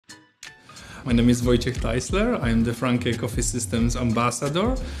My name is Wojciech Teisler. I'm the Franke Coffee Systems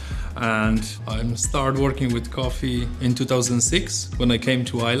ambassador, and I started working with coffee in 2006 when I came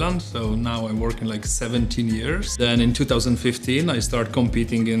to Ireland. So now I'm working like 17 years. Then in 2015 I started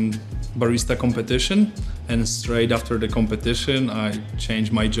competing in barista competition, and straight after the competition I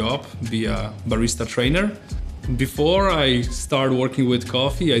changed my job, be a barista trainer. Before I started working with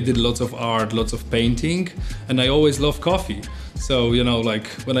coffee, I did lots of art, lots of painting, and I always loved coffee. So, you know, like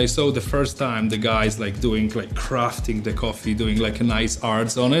when I saw the first time the guys like doing like crafting the coffee, doing like a nice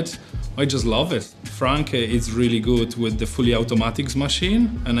arts on it, I just love it. Franke is really good with the fully automatics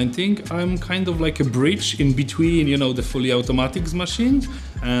machine, and I think I'm kind of like a bridge in between, you know, the fully automatics machine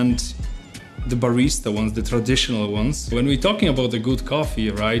and the barista ones, the traditional ones. When we're talking about a good coffee,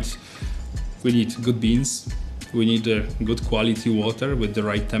 right, we need good beans. We need a good quality water with the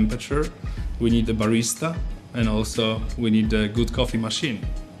right temperature. We need a barista, and also we need a good coffee machine,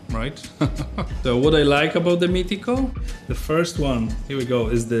 right? So what I like about the Mytico, the first one, here we go,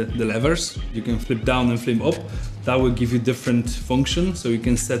 is the levers. You can flip down and flip up. That will give you different functions. So you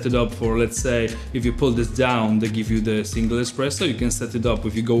can set it up for, let's say, if you pull this down, they give you the single espresso. You can set it up,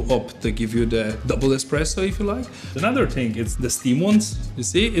 if you go up, they give you the double espresso, if you like. Another thing, it's the steam ones. You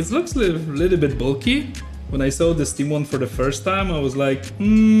see, it looks a little bit bulky. When I saw the steam one for the first time, I was like,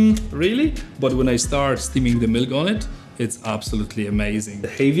 really? But when I start steaming the milk on it, it's absolutely amazing. The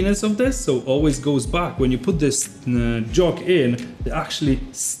heaviness of this, so always goes back. When you put this jug in, they actually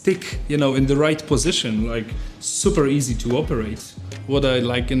stick, you know, in the right position, like super easy to operate. What I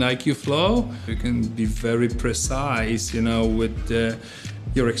like in IQ Flow, you can be very precise, you know, with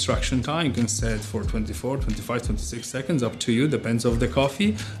your extraction time. You can set for 24, 25, 26 seconds, up to you, depends on the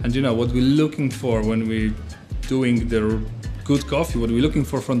coffee. And you know, what we're looking for when we're doing the good coffee, what we're looking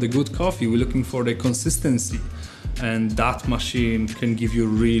for from the good coffee, we're looking for the consistency. And that machine can give you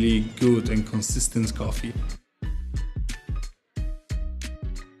really good and consistent coffee.